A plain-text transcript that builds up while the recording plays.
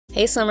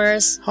Hey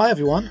Summers! Hi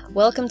everyone!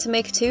 Welcome to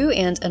Make 2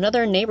 and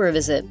another neighbor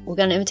visit. We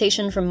got an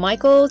invitation from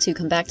Michael to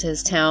come back to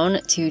his town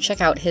to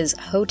check out his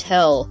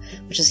hotel,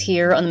 which is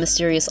here on the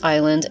mysterious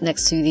island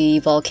next to the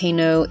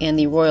volcano and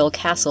the royal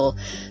castle.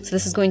 So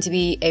this is going to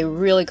be a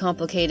really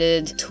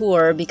complicated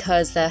tour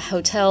because the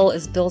hotel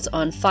is built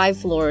on 5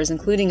 floors,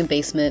 including a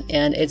basement,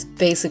 and it's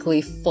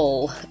basically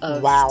full of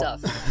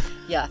stuff.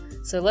 Yeah.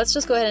 So let's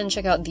just go ahead and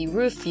check out the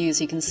roof view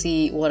so you can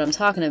see what I'm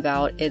talking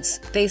about. It's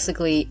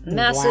basically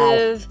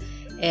massive. Wow.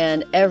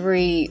 And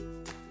every,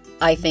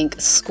 I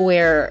think,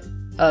 square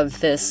of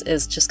this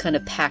is just kind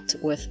of packed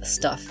with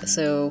stuff.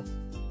 So,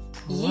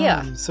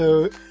 yeah.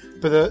 So,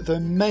 but the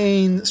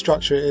main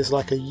structure is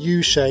like a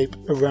U shape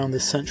around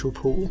this central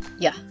pool.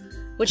 Yeah.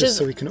 Which just is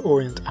so we can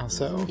orient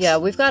ourselves. Yeah,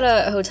 we've got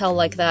a hotel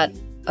like that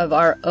of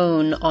our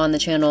own on the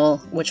channel,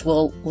 which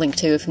we'll link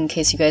to in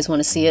case you guys want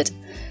to see it.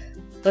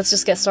 Let's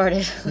just get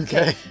started.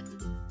 Okay.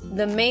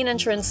 The main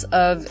entrance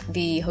of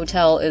the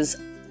hotel is,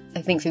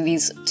 I think, through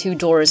these 2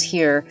 doors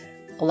here,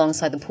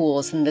 alongside the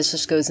pools, and this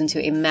just goes into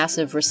a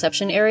massive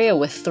reception area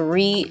with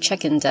 3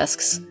 check-in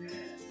desks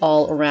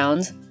all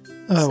around.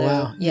 Oh, so,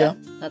 wow. Yeah,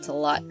 that's a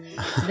lot.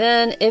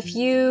 Then if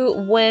you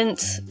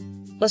went,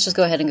 let's just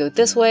go ahead and go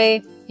this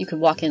way, you could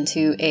walk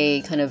into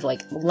a kind of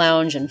like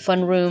lounge and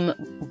fun room,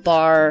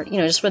 bar, you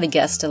know, just for the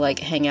guests to like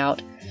hang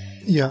out.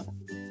 Yeah.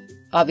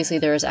 Obviously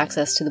there is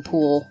access to the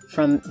pool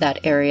from that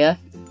area.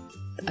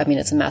 I mean,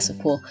 it's a massive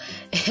pool.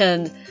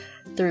 And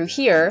through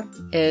here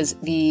is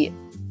the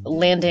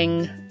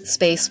landing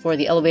space for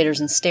the elevators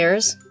and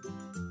stairs.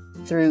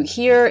 Through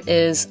here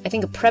is, I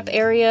think, a prep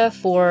area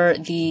for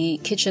the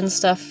kitchen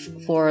stuff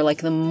for like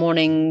the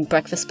morning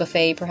breakfast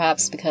buffet,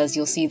 perhaps, because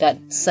you'll see that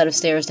set of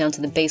stairs down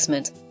to the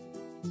basement.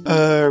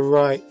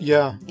 Right,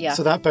 yeah. Yeah.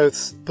 So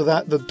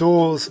the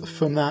doors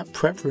from that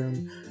prep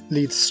room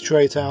lead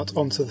straight out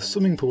onto the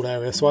swimming pool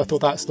area. So I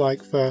thought that's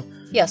like for...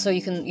 Yeah, so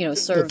you can, you know,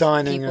 serve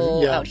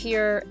people out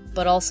here,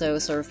 but also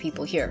serve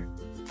people here.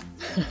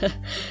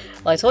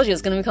 Well, I told you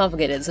it's going to be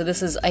complicated. So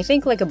this is, I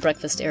think, like a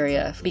breakfast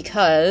area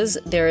because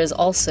there is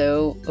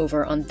also,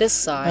 over on this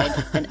side,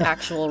 an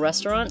actual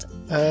restaurant.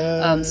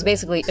 So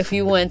basically, if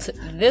you went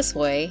this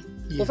way,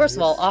 well, first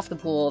of all, off the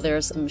pool,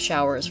 there's some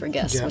showers for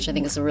guests, which I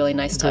think is a really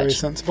nice touch. Very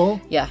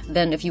sensible. Yeah.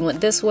 Then if you went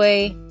this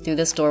way, through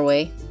this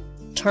doorway,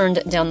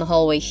 turned down the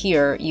hallway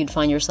here, you'd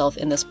find yourself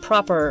in this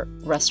proper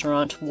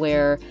restaurant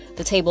where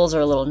the tables are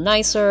a little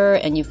nicer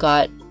and you've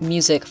got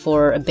music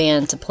for a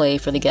band to play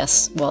for the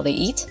guests while they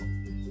eat.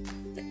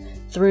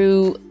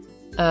 Through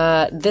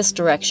this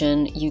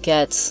direction, you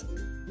get,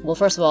 well,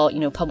 first of all, you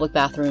know, public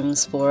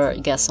bathrooms for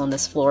guests on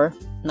this floor.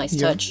 Nice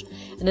touch.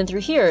 And then through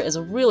here is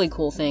a really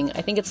cool thing.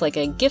 I think it's like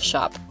a gift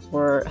shop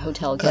for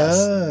hotel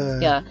guests.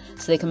 Yeah,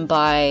 so they can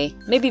buy,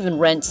 maybe even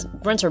rent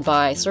or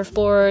buy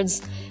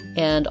surfboards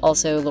and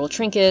also little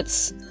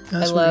trinkets.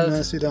 That's really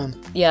nicely done.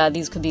 Yeah,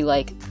 these could be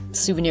like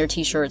souvenir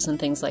t-shirts and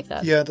things like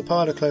that. Yeah, the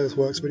pile of clothes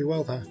works really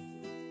well there.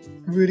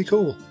 Really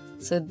cool.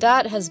 So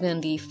that has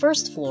been the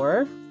first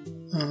floor.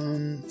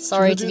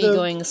 Sorry to be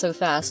going so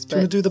fast, but... Do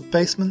you want to do the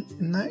basement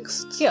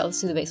next? Yeah,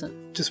 let's do the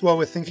basement. Just while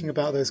we're thinking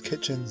about those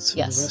kitchens from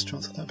the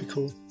restaurants, that'd be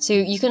cool. So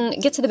you can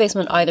get to the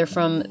basement either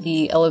from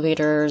the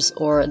elevators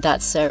or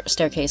that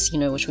staircase, you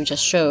know, which we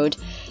just showed.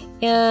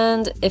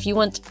 And if you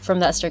went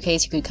from that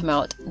staircase, you could come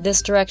out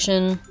this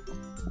direction,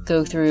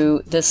 go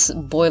through this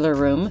boiler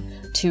room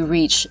to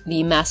reach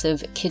the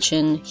massive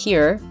kitchen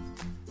here.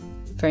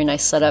 Very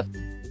nice setup.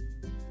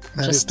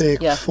 That is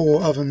big,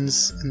 4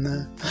 ovens in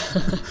there.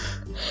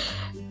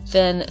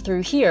 Then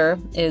through here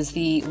is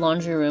the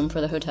laundry room for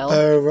the hotel.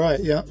 Oh, right,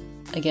 yeah.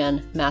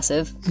 Again,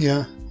 massive.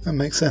 Yeah, that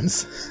makes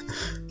sense.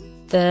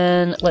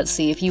 Then, let's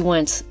see, if you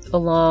went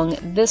along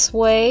this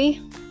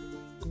way,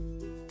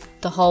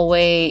 the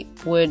hallway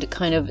would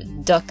kind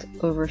of duck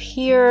over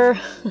here.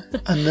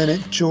 And then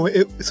it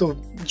sort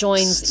of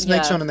joins,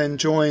 snakes on and then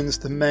joins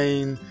the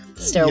main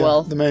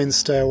stairwell. Yeah, the main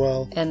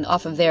stairwell. And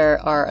off of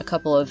there are a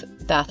couple of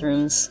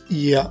bathrooms.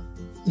 Yeah.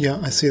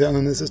 Yeah, I see that. And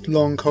then there's this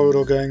long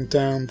corridor going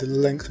down the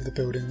length of the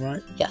building,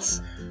 right?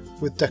 Yes.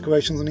 With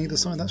decorations on either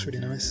side. That's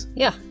really nice.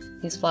 Yeah,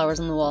 these flowers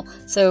on the wall.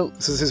 So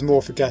this is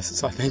more for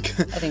guests, I think.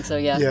 I think so,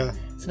 yeah. Yeah.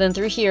 So then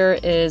through here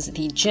is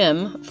the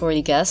gym for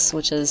the guests,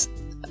 which is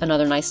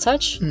another nice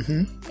touch.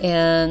 Mm-hmm.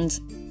 And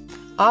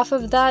off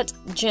of that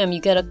gym, you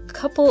get a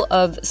couple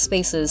of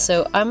spaces.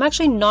 So I'm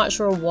actually not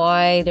sure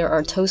why there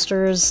are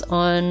toasters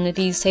on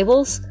these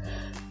tables,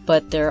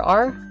 but there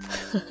are.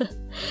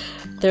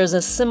 There's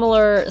a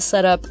similar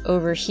setup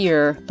over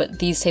here, but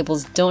these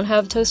tables don't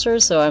have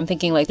toasters, so I'm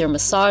thinking like they're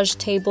massage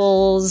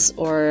tables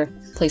or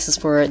places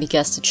for the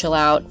guests to chill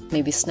out,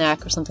 maybe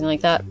snack or something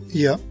like that.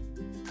 Yeah.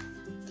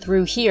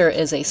 Through here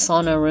is a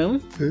sauna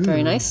room. Ooh,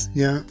 very nice.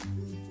 Yeah.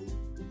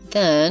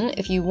 Then,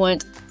 if you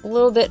went a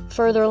little bit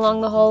further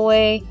along the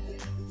hallway,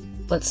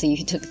 let's see, if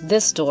you took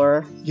this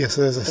door,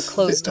 so there's the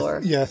closed door.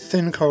 A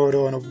thin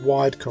corridor and a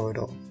wide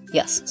corridor.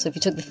 Yes, so if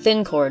you took the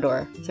thin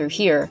corridor through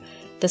here,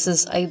 this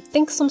is, I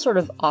think, some sort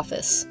of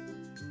office.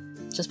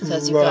 Just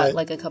because you've got,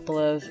 like, a couple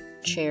of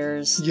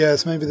chairs.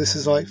 Yes, maybe this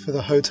is, like, for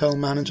the hotel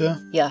manager.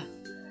 Yeah.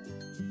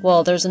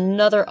 Well, there's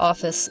another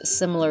office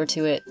similar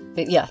to it.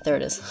 But yeah, there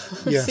it is.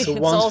 Yeah, See, so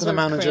one's for the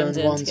manager and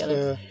one's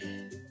for...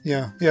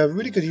 Yeah,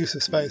 really good use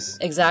of space.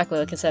 Exactly,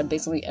 like I said,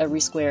 basically every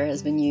square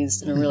has been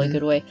used in a really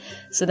good way.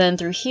 So then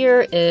through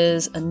here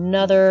is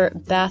another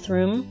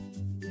bathroom.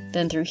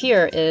 Then through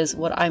here is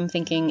what I'm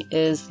thinking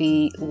is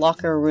the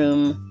locker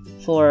room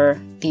for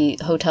the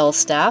hotel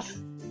staff.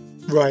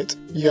 Right,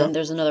 yeah. And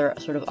there's another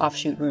sort of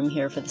offshoot room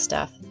here for the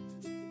staff.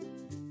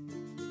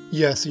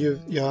 Yeah, so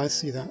I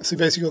see that. So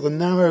basically you've got the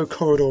narrow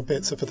corridor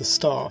bits are for the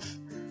staff,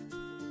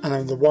 and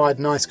then the wide,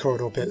 nice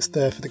corridor bits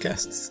there for the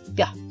guests.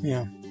 Yeah.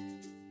 Yeah.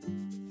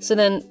 So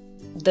then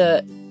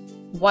the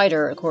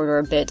wider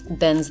corridor bit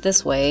bends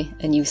this way,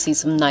 and you see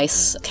some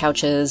nice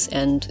couches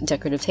and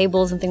decorative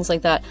tables and things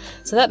like that.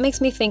 So that makes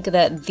me think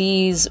that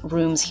these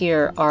rooms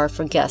here are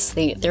for guests.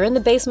 They're in the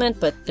basement,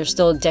 but they're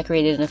still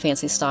decorated in a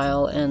fancy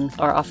style and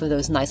are off of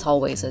those nice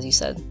hallways, as you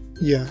said.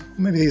 Yeah,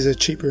 maybe these are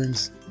cheap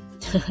rooms.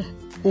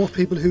 Or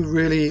people who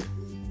really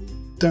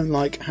don't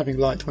like having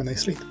light when they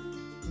sleep.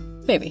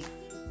 Maybe.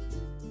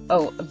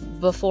 Oh,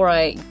 before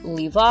I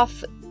leave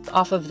off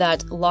of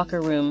that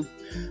locker room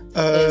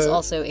is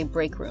also a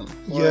break room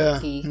for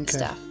the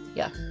staff.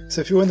 Yeah.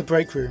 So if you're in the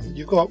break room,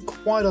 you've got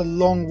quite a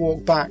long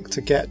walk back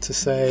to get to,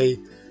 say,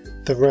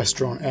 the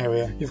restaurant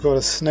area. You've got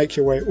to snake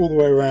your way all the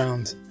way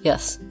around.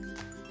 Yes.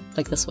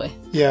 Like this way.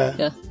 Yeah.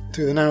 Yeah.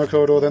 Through the narrow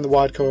corridor, then the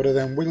wide corridor,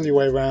 then wiggle your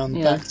way around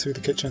back to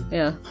the kitchen.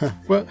 Yeah.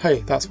 Well,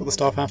 hey, that's what the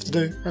staff have to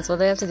do. That's what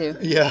they have to do.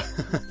 Yeah.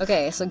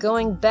 Okay, so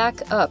going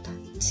back up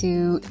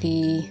to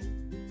the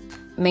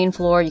main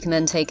floor, you can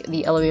then take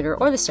the elevator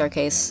or the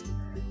staircase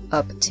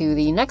up to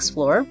the next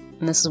floor,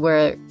 and this is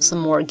where some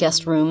more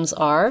guest rooms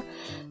are.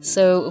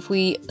 So if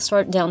we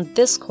start down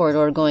this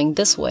corridor going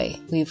this way,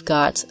 we've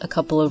got a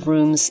couple of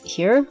rooms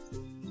here,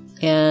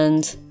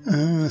 and...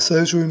 so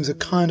those rooms are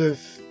kind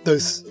of...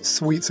 Those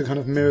suites are kind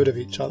of mirrored of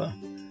each other.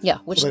 Yeah,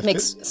 which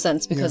makes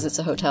sense because it's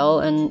a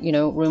hotel and,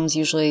 rooms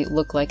usually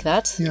look like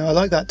that. Yeah, I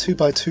like that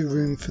 2x2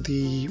 room for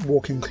the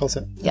walk-in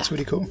closet. That's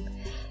really cool.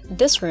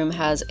 This room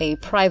has a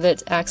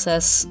private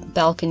access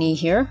balcony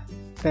here.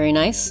 Very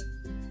nice.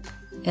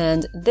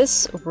 And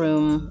this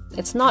room,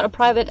 it's not a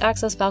private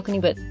access balcony,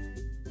 but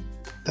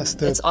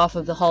it's off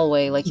of the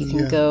hallway. Like, you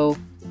can go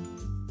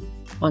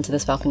onto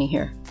this balcony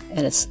here.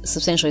 And it's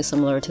substantially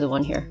similar to the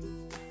one here.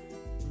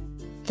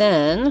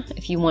 Then,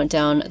 if you went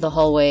down the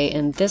hallway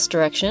in this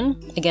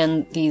direction,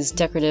 again, these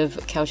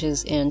decorative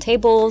couches and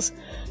tables,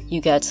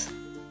 you get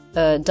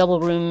a double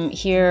room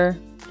here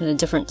in a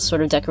different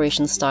sort of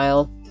decoration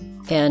style,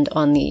 and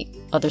on the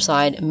other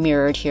side,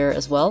 mirrored here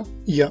as well.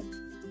 Yep.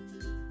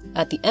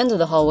 At the end of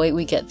the hallway,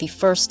 we get the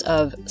first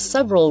of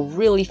several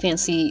really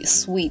fancy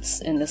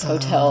suites in this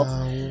hotel.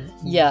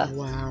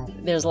 Wow.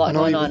 There's a lot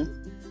going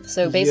on.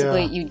 So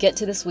basically, you get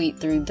to the suite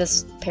through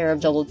this pair of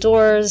double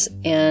doors,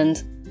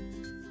 and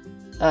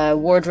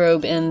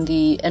wardrobe in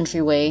the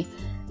entryway.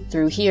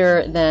 Through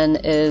here then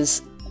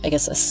is, I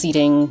guess, a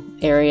seating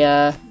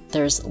area.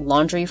 There's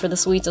laundry for the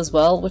suite as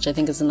well, which I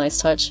think is a nice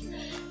touch.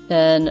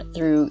 Then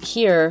through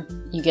here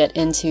you get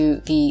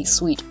into the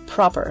suite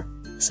proper.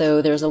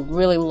 So there's a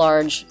really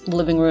large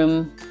living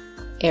room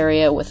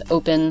area with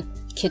open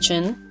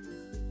kitchen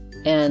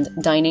and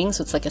dining,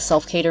 so it's like a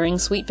self-catering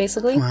suite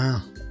basically.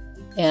 Wow.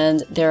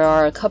 And there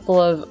are a couple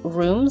of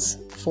rooms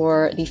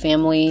for the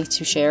family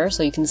to share,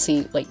 so you can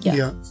see,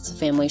 it's a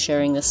family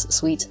sharing this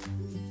suite.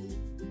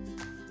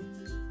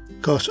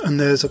 Gosh, and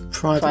there's a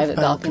private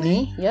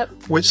balcony. Yep.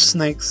 Which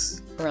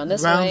snakes around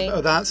this way. Oh,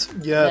 that's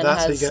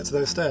how you get to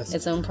those stairs.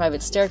 Its own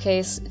private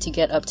staircase to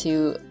get up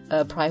to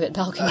a private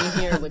balcony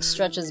here, which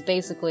stretches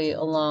basically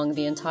along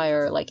the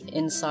entire,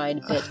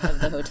 inside bit of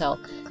the hotel.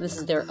 This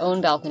is their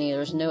own balcony.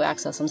 There's no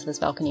access onto this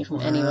balcony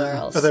from anywhere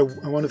else. I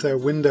wonder if there are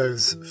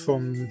windows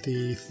from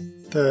the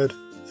third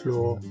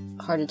floor.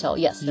 Hard to tell.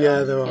 Yes,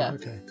 there are. Yeah.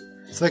 Okay.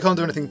 So they can't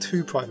do anything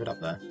too private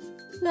up there.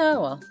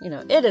 No, well,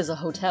 it is a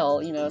hotel.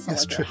 It's not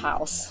like a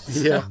house.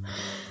 So. Yeah.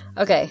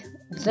 Okay,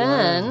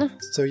 then...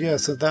 Wow.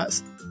 So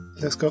that's...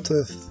 Let's go up to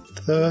the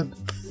third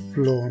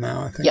floor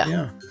now, I think.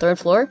 Yeah, third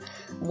floor.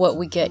 What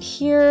we get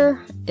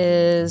here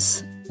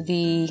is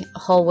the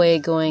hallway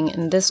going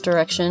in this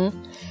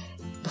direction.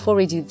 Before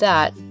we do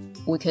that,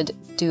 we could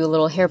do a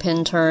little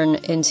hairpin turn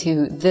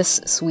into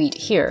this suite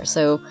here.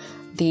 So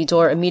the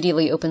door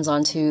immediately opens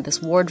onto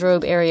this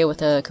wardrobe area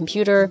with a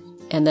computer,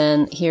 and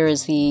then here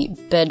is the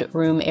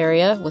bedroom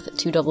area with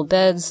 2 double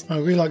beds. I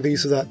really like the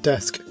use of that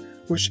desk,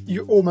 which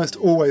you almost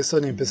always,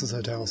 certainly in business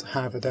hotels,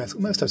 have a desk.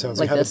 Most hotels,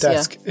 you have a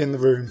desk in the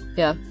room.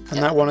 Yeah.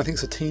 And that one, I think,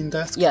 is a team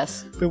desk.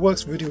 Yes. But it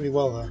works really, really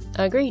well there.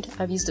 Agreed.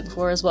 I've used it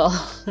before as well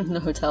in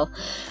the hotel.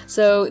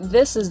 So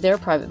this is their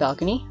private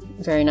balcony.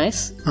 Very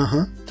nice.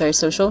 Uh-huh. Very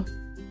social.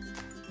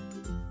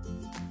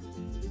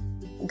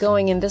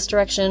 Going in this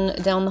direction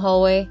down the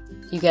hallway,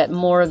 you get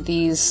more of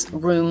these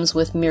rooms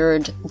with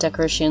mirrored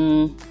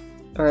decoration,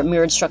 or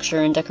mirrored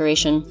structure and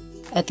decoration.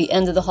 At the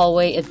end of the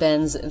hallway, it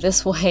bends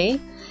this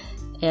way,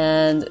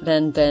 and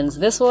then bends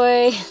this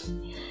way,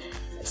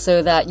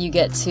 so that you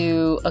get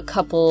to a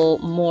couple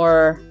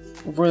more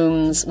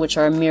rooms which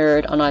are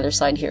mirrored on either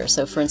side here.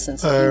 So for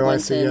instance, if you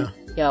went in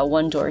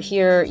one door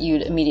here,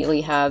 you'd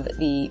immediately have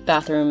the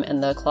bathroom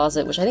and the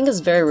closet, which I think is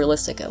very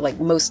realistic. Like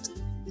most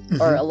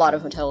or a lot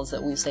of hotels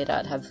that we've stayed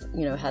at have,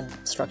 had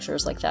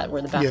structures like that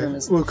where the bathroom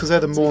is... Well, because they're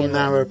the more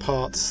narrow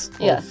parts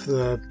of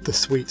the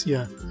suite,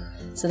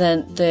 So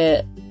then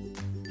the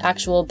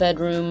actual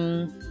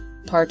bedroom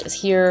part is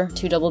here,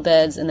 2 double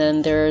beds, and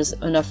then there's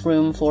enough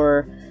room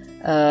for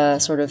a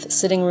sort of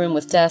sitting room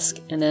with desk,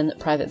 and then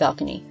private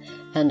balcony.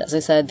 And as I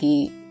said,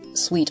 the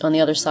suite on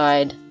the other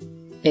side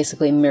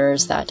basically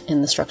mirrors that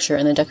in the structure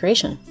and the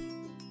decoration.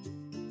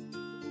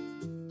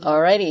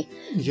 Alrighty,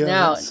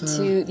 now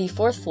to the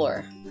 4th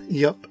floor.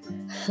 Yep.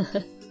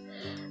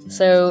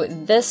 So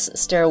this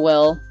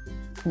stairwell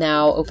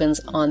now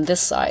opens on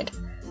this side.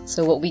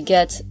 So what we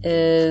get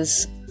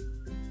is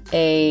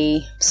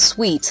a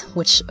suite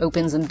which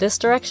opens in this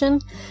direction.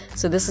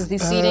 So this is the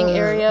seating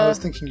area. I was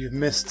thinking you've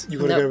missed.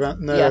 You've got to go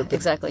around. No, yeah,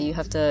 exactly. You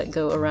have to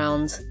go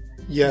around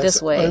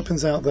this way. It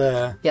opens out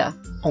there. Yeah.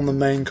 On the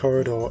main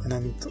corridor and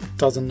then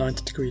does a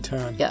 90-degree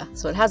turn. Yeah.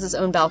 So it has its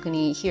own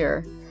balcony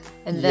here,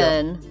 and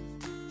then,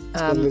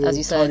 as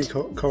you said, it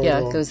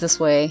goes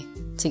this way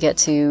to get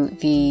to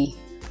the.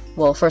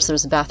 Well, first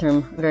there's a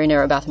bathroom, a very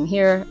narrow bathroom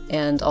here,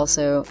 and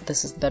also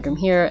this is the bedroom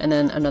here, and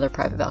then another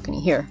private balcony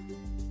here.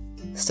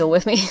 Still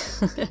with me?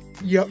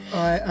 Yep,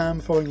 I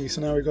am following you.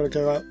 So now we've got to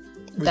go out.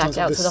 Back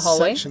out to the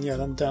hallway.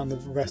 Then down the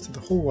rest of the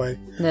hallway.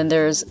 And then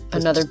there's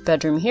another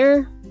bedroom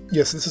here.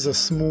 Yes, this is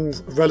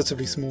a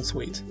relatively small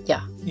suite.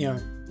 Yeah. Yeah.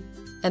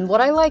 And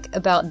what I like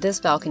about this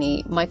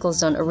balcony, Michael's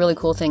done a really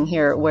cool thing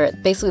here, where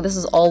basically this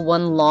is all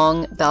one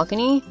long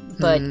balcony,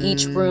 but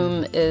each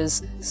room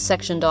is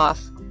sectioned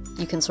off.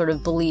 You can sort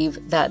of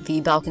believe that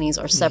the balconies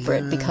are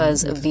separate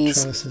because of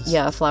these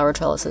flower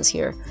trellises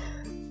here.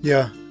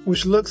 Yeah.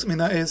 Which looks,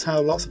 that is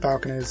how lots of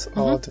balconies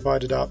are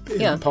divided up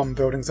in apartment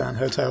buildings and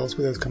hotels,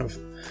 with those kind of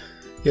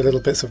little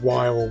bits of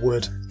wire or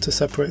wood to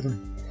separate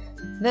them.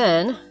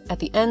 Then, at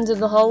the end of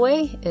the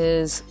hallway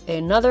is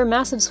another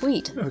massive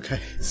suite. Okay.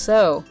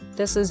 So,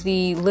 this is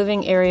the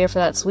living area for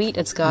that suite.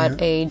 It's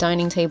got a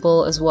dining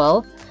table as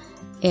well.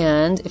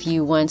 And if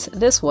you went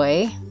this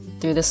way,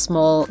 through this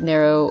small,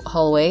 narrow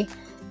hallway,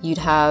 you'd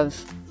have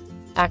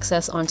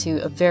access onto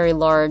a very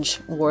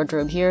large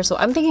wardrobe here. So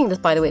I'm thinking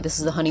that, by the way, this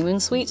is the honeymoon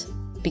suite,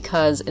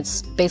 because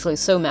it's basically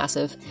so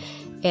massive.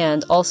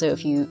 And also,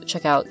 if you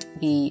check out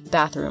the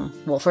bathroom,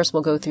 well, first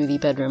we'll go through the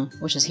bedroom,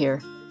 which is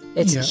here.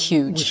 It's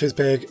huge. Which is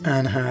big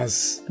and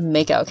has...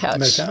 Makeout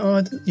couch.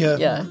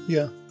 Yeah.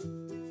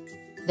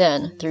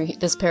 Then, through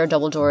this pair of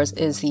double doors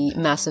is the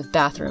massive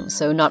bathroom.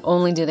 So not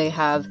only do they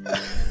have,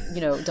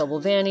 double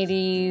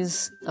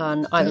vanities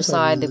on either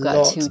side, they've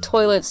got 2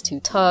 toilets,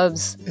 2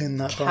 tubs, in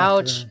that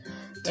couch,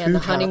 and the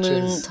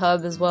honeymoon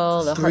tub as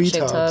well, the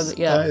heart-shaped tub.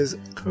 Yeah. That is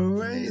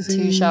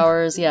crazy. 2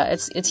 showers. Yeah,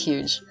 it's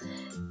huge.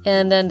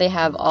 And then they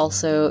have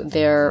also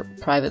their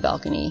private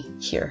balcony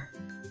here.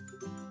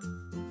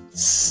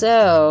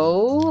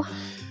 So...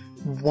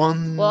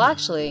 Well,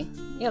 actually,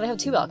 they have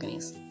 2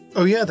 balconies.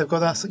 Oh, yeah, they've got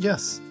that,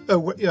 yes.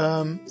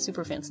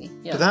 Super fancy,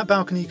 yeah. But that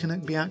balcony can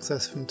be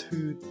accessed from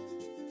 2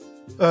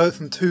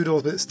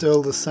 doors, but it's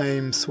still the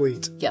same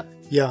suite. Yep.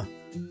 Yeah.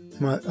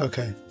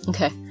 Okay.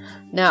 Okay.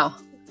 Now,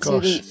 to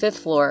the 5th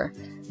floor.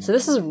 So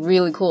this is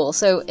really cool.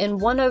 So in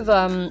one of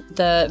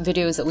the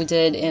videos that we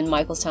did in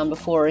Michaelstown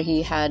before,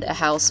 he had a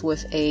house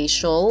with a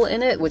shul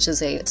in it, which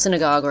is a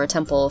synagogue or a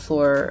temple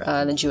for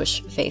the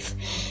Jewish faith.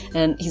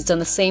 And he's done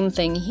the same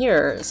thing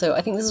here. So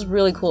I think this is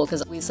really cool,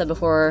 because we said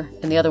before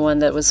in the other one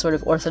that it was sort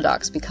of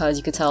orthodox, because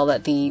you could tell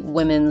that the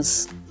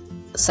women's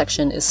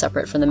section is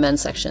separate from the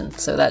men's section.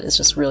 So that is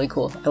just really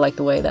cool. I like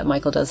the way that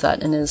Michael does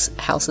that in his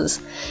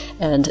houses.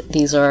 And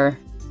these are,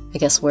 I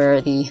guess,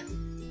 where the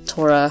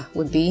Torah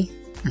would be.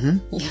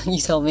 You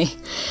tell me.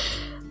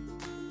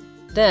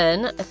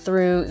 Then,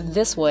 through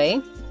this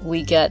way,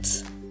 we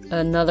get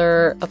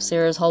another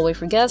upstairs hallway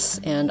for guests,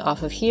 and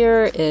off of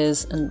here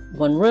is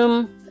one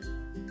room.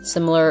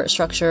 Similar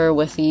structure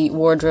with the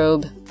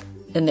wardrobe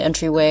in the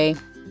entryway,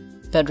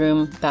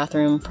 bedroom,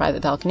 bathroom,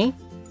 private balcony.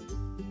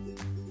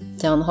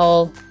 Down the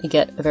hall, you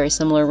get a very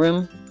similar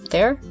room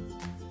there.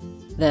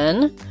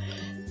 Then,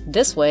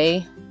 this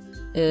way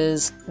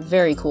is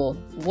very cool.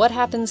 What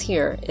happens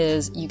here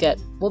is you get,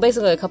 well,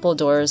 basically a couple of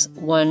doors.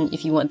 One,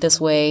 if you went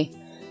this way,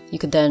 you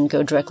could then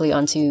go directly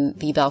onto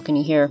the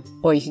balcony here,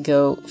 or you could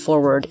go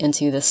forward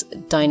into this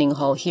dining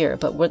hall here.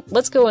 But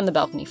let's go in the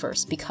balcony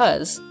first,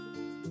 because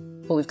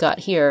what we've got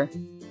here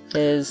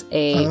is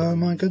a oh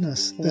my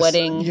goodness,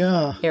 wedding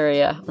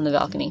area on the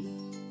balcony.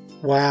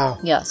 Wow.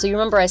 Yeah, so you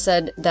remember I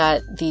said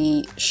that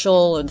the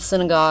shul, or the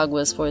synagogue,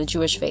 was for the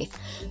Jewish faith.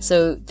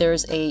 So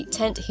there's a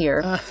tent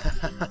here,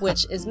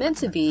 which is meant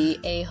to be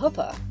a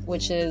huppah,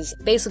 which is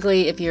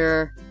basically if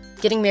you're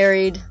getting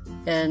married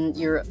and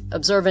you're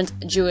observant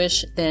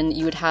Jewish, then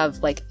you would have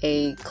like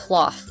a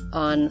cloth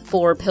on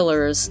 4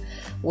 pillars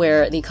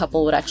where the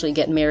couple would actually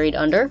get married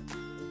under.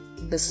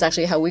 This is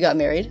actually how we got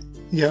married.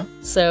 Yeah.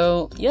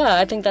 So, yeah,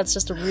 I think that's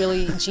just a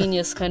really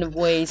genius kind of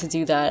way to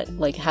do that,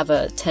 like have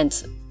a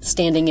tent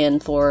standing in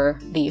for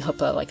the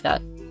huppah like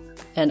that.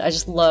 And I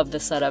just love the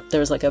setup.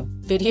 There's like a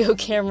video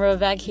camera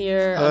back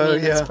here. I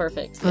mean, it's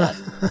perfect. Yeah.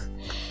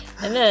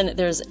 And then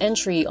there's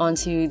entry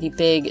onto the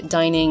big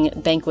dining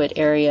banquet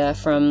area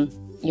from,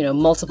 you know,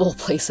 multiple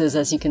places,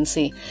 as you can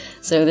see.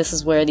 So this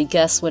is where the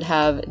guests would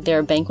have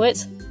their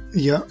banquet.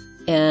 Yeah.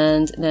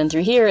 And then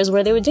through here is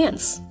where they would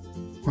dance.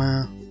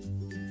 Wow.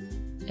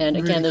 And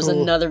again, Really there's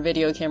cool. another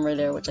video camera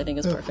there, which I think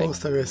is perfect. Of course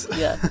there is.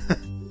 Yeah.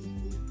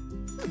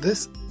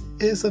 This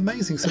is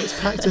amazing. So it's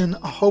packed in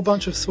a whole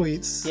bunch of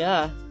sweets.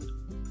 Yeah.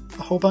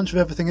 A whole bunch of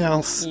everything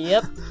else.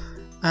 Yep.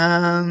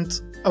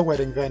 And a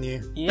wedding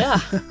venue. Yeah.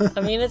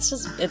 I mean,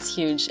 it's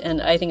huge.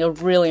 And I think a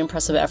really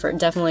impressive effort.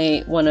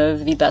 Definitely one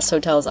of the best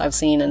hotels I've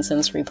seen in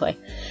Sims FreePlay.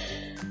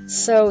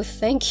 So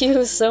thank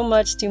you so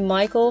much to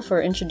Michael for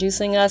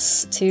introducing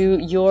us to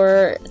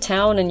your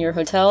town and your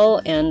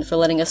hotel and for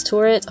letting us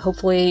tour it.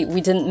 Hopefully we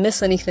didn't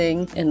miss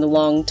anything in the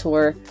long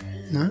tour.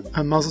 No,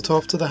 and mazel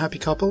tov to the happy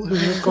couple who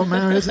have got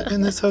married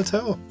in this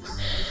hotel.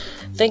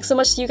 Thanks so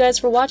much to you guys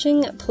for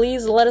watching.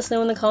 Please let us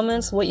know in the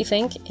comments what you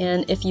think,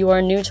 and if you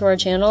are new to our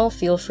channel,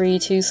 feel free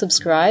to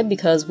subscribe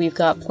because we've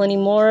got plenty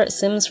more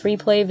Sims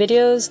FreePlay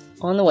videos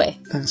on the way.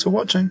 Thanks for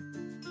watching.